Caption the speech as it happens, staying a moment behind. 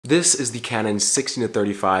This is the Canon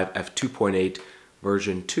 16-35 f2.8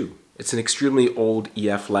 version 2. It's an extremely old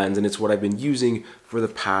EF lens, and it's what I've been using for the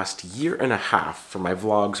past year and a half for my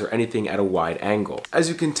vlogs or anything at a wide angle. As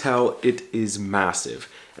you can tell, it is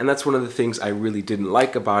massive. And that's one of the things I really didn't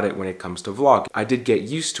like about it when it comes to vlogging. I did get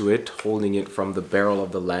used to it, holding it from the barrel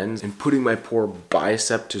of the lens and putting my poor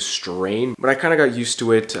bicep to strain. But I kind of got used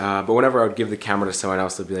to it. But whenever I would give the camera to someone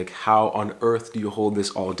else, they'd be like, how on earth do you hold this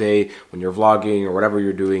all day when you're vlogging or whatever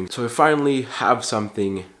you're doing? So I finally have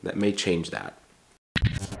something that may change that.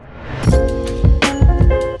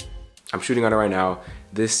 I'm shooting on it right now.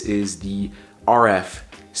 This is the RF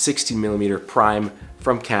 16mm prime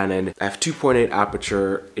from Canon, f2.8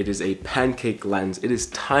 aperture. It is a pancake lens. It is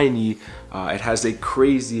tiny. It has a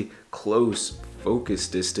crazy close focus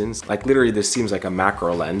distance. Like literally this seems like a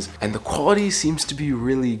macro lens, and the quality seems to be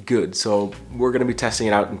really good. So we're gonna be testing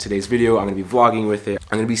it out in today's video. I'm gonna be vlogging with it.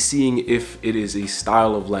 I'm gonna be seeing if it is a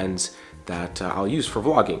style of lens that I'll use for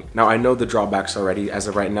vlogging. Now I know the drawbacks already. As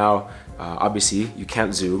of right now, obviously you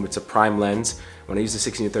can't zoom. It's a prime lens. When I use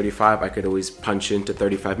the 16-35, I could always punch into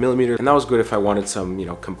 35mm, and that was good if I wanted some,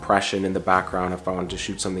 compression in the background, if I wanted to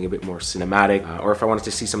shoot something a bit more cinematic, or if I wanted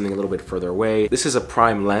to see something a little bit further away. This is a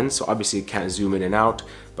prime lens, so obviously it can't zoom in and out,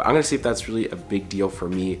 but I'm gonna see if that's really a big deal for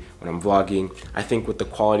me when I'm vlogging. I think with the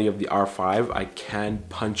quality of the R5, I can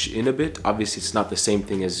punch in a bit. Obviously it's not the same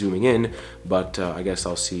thing as zooming in, but I guess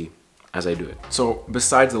I'll see as I do it. So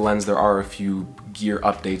besides the lens, there are a few gear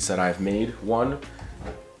updates that I've made. One,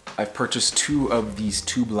 I've purchased two of these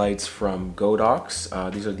tube lights from Godox.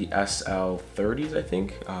 These are the SL30s, I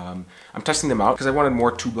think. I'm testing them out because I wanted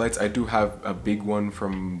more tube lights. I do have a big one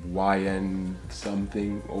from YN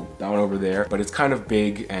something, down over there, but it's kind of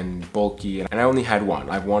big and bulky, and I only had one.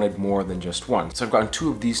 I wanted more than just one. So I've gotten two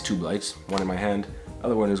of these tube lights, one in my hand.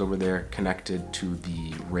 Other one is over there connected to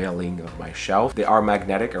the railing of my shelf. They are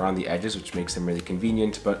magnetic around the edges, which makes them really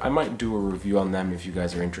convenient, but I might do a review on them if you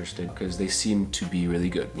guys are interested because they seem to be really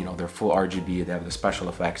good. They're full RGB, they have the special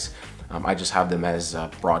effects. I just have them as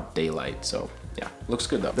broad daylight, so yeah, looks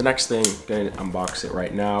good though. The next thing, I'm gonna unbox it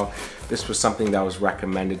right now. This was something that was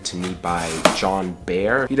recommended to me by John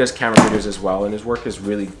Bear. He does camera videos as well, and his work is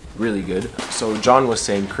really, really good. So John was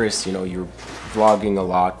saying, Chris, you're vlogging a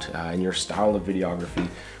lot, and your style of videography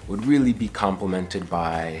would really be complemented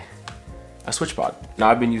by a switch pod. Now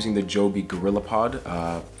I've been using the Joby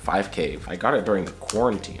GorillaPod 5K. I got it during the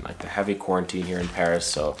quarantine, like the heavy quarantine here in Paris.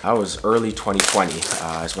 So that was early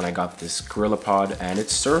 2020 is when I got this GorillaPod, and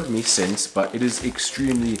it's served me since, but it is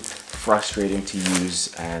extremely frustrating to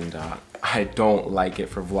use, and I don't like it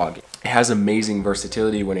for vlogging. It has amazing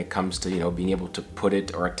versatility when it comes to, being able to put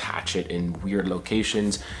it or attach it in weird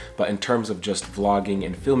locations, but in terms of just vlogging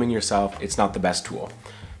and filming yourself, it's not the best tool.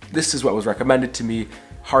 This is what was recommended to me.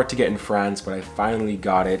 Hard to get in France, but I finally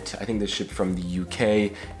got it. I think this shipped from the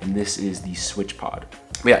UK, and this is the switch pod.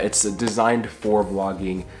 But yeah, it's designed for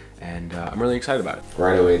vlogging, and I'm really excited about it.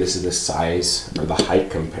 Right away, this is the size or the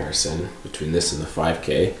height comparison between this and the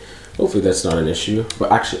 5K. Hopefully that's not an issue,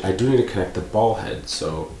 but actually I do need to connect the ball head,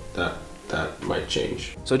 so that might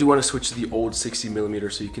change. So I do want to switch to the old 60mm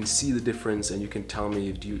so you can see the difference, and you can tell me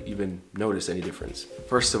if you even notice any difference.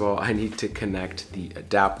 First of all, I need to connect the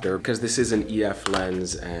adapter because this is an EF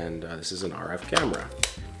lens and this is an RF camera.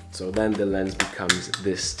 So then the lens becomes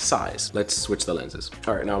this size. Let's switch the lenses.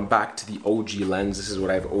 All right, now I'm back to the OG lens. This is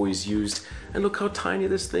what I've always used. And look how tiny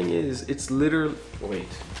this thing is. It's literally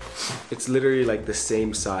like the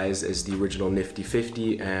same size as the original Nifty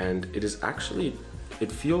 50, and it is actually,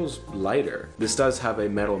 it feels lighter. This does have a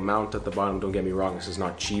metal mount at the bottom, don't get me wrong, this is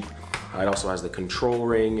not cheap. It also has the control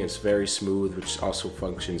ring, it's very smooth, which also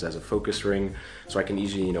functions as a focus ring. So I can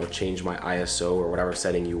easily, change my ISO or whatever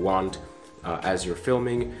setting you want as you're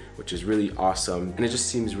filming, which is really awesome. And it just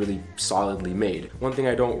seems really solidly made. One thing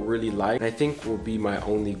I don't really like, and I think will be my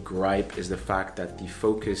only gripe, is the fact that the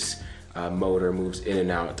focus motor moves in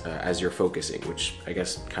and out as you're focusing, which I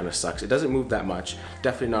guess kind of sucks. It doesn't move that much,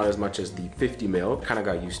 definitely not as much as the 50mm. Kind of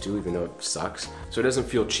got used to, even though it sucks. So it doesn't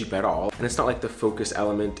feel cheap at all, and it's not like the focus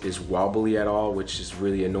element is wobbly at all, which is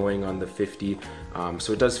really annoying on the 50.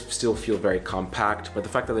 So it does still feel very compact, but the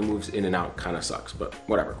fact that it moves in and out kind of sucks, but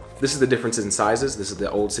whatever. This is the differences in sizes. This is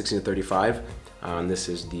the old 16-35, and this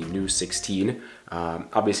is the new 16.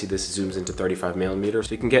 Obviously this zooms into 35mm,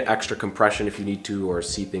 so you can get extra compression if you need to, or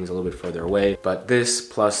see things a little bit further away. But this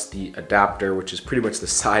plus the adapter, which is pretty much the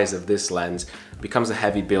size of this lens, becomes a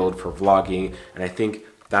heavy build for vlogging, and I think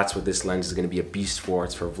that's what this lens is going to be a beast for.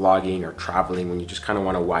 It's for vlogging or traveling when you just kind of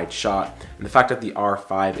want a wide shot. And the fact that the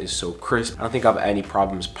R5 is so crisp, I don't think I'll have any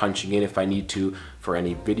problems punching in if I need to, for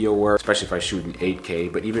any video work, especially if I shoot in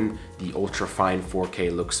 8K, but even the ultra fine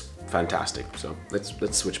 4K looks fantastic. So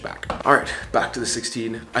let's switch back. All right, back to the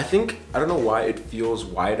 16. I don't know why it feels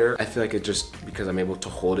wider. I feel like it just because I'm able to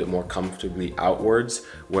hold it more comfortably outwards,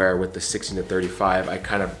 where with the 16 to 35, I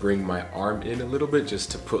kind of bring my arm in a little bit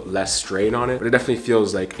just to put less strain on it. But it definitely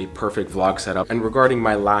feels like a perfect vlog setup. And regarding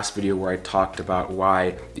my last video where I talked about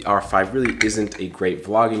why the R5 really isn't a great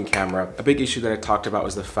vlogging camera, a big issue that I talked about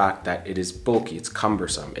was the fact that it is bulky, it's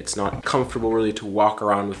cumbersome. It's not comfortable really to walk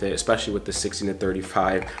around with it, especially with the 16 to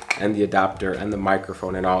 35 and the adapter and the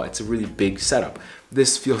microphone and all. It's a really big setup.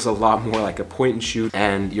 This feels a lot more like a point and shoot,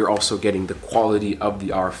 and you're also getting the quality of the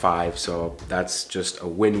R5, so that's just a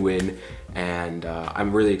win-win, and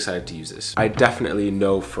I'm really excited to use this. I definitely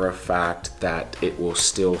know for a fact that it will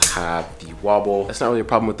still have the wobble. That's not really a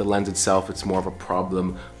problem with the lens itself, it's more of a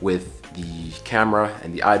problem with the camera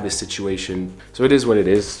and the IBIS situation. So it is what it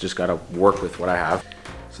is, just gotta work with what I have.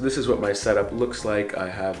 So this is what my setup looks like. I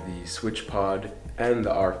have the switch pod and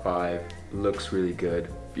the R5, looks really good,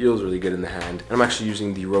 feels really good in the hand. And I'm actually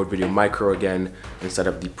using the Rode Video Micro again instead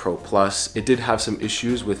of the Pro Plus. It did have some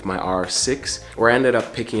issues with my R6 where I ended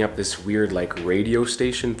up picking up this weird like radio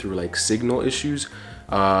station through like signal issues.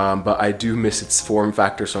 But I do miss its form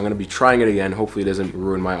factor, so I'm gonna be trying it again. Hopefully it doesn't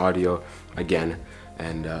ruin my audio again.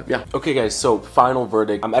 And yeah. Okay guys, so final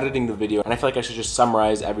verdict. I'm editing the video and I feel like I should just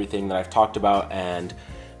summarize everything that I've talked about and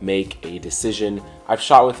make a decision. I've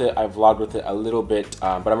shot with it, I've vlogged with it a little bit,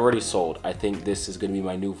 but I'm already sold. I think this is gonna be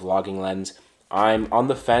my new vlogging lens. I'm on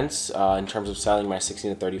the fence in terms of selling my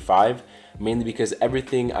 16 to 35, mainly because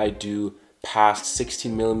everything I do past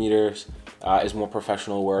 16 millimeters is more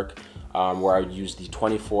professional work, where I use the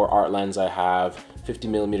 24 art lens I have,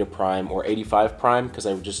 50mm prime or 85 prime, because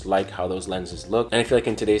I just like how those lenses look. And I feel like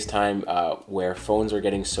in today's time where phones are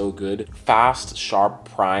getting so good, fast, sharp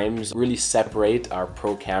primes really separate our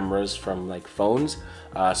pro cameras from like phones.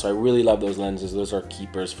 So I really love those lenses. Those are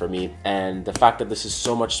keepers for me. And the fact that this is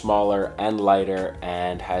so much smaller and lighter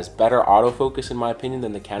and has better autofocus in my opinion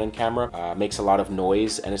than the Canon camera, makes a lot of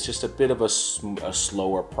noise, and it's just a bit of a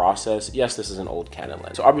slower process. Yes, this is an old Canon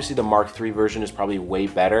lens. So obviously the Mark III version is probably way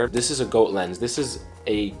better. This is a GOAT lens. This is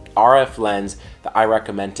a RF lens that I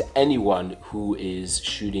recommend to anyone who is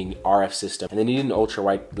shooting RF system and they need an ultra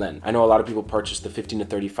wide lens. I know a lot of people purchased the 15 to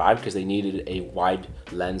 35 because they needed a wide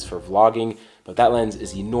lens for vlogging, but that lens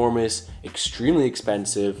is enormous, extremely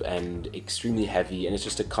expensive, and extremely heavy, and it's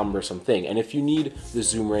just a cumbersome thing. And if you need the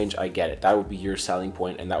zoom range, I get it. That would be your selling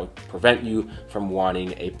point, and that would prevent you from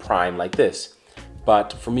wanting a prime like this.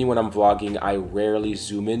 But for me, when I'm vlogging, I rarely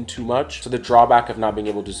zoom in too much. So the drawback of not being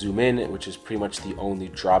able to zoom in, which is pretty much the only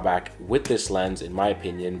drawback with this lens, in my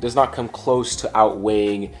opinion, does not come close to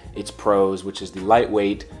outweighing its pros, which is the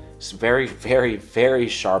lightweight, very, very, very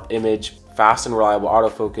sharp image, fast and reliable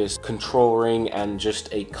autofocus, control ring, and just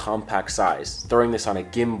a compact size. Throwing this on a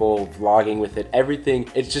gimbal, vlogging with it, everything,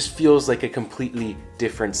 it just feels like a completely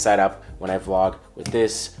different setup when I vlog with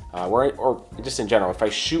this, or just in general, if I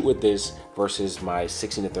shoot with this versus my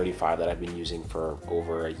 16 to 35 that I've been using for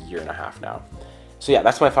over a year and a half now. So yeah,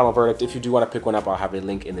 that's my final verdict. If you do want to pick one up, I'll have a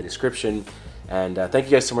link in the description. And thank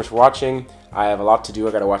you guys so much for watching. I have a lot to do.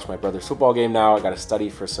 I got to watch my brother's football game now. I got to study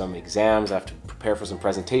for some exams. I have to prepare for some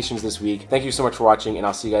presentations this week. Thank you so much for watching, and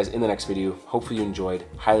I'll see you guys in the next video. Hopefully you enjoyed.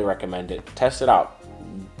 Highly recommend it. Test it out.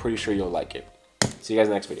 I'm pretty sure you'll like it. See you guys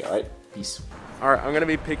in the next video, all right? Peace. All right, I'm gonna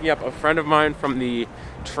be picking up a friend of mine from the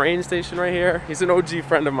train station right here. He's an OG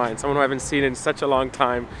friend of mine, someone who I haven't seen in such a long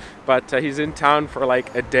time, but he's in town for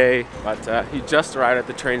like a day, but he just arrived at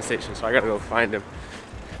the train station, so I gotta go find him.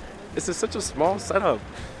 This is such a small setup.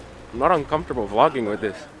 I'm not uncomfortable vlogging with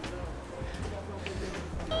this.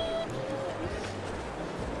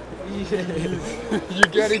 You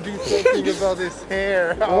gotta do something about his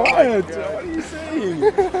hair. What? Oh What are you saying?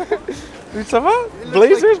 Dude, ça va?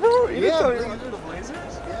 Blazers, like, bro? You yeah, the blazers?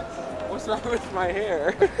 Yes. What's wrong with my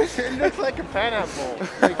hair? It looks like a pineapple.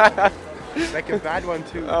 Like a bad one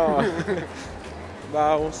too. Oh.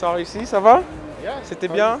 Bah, on sort ici, ça va? Yeah. C'était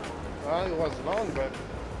bien? Well, it was long, but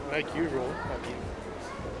like usual. I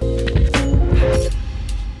mean.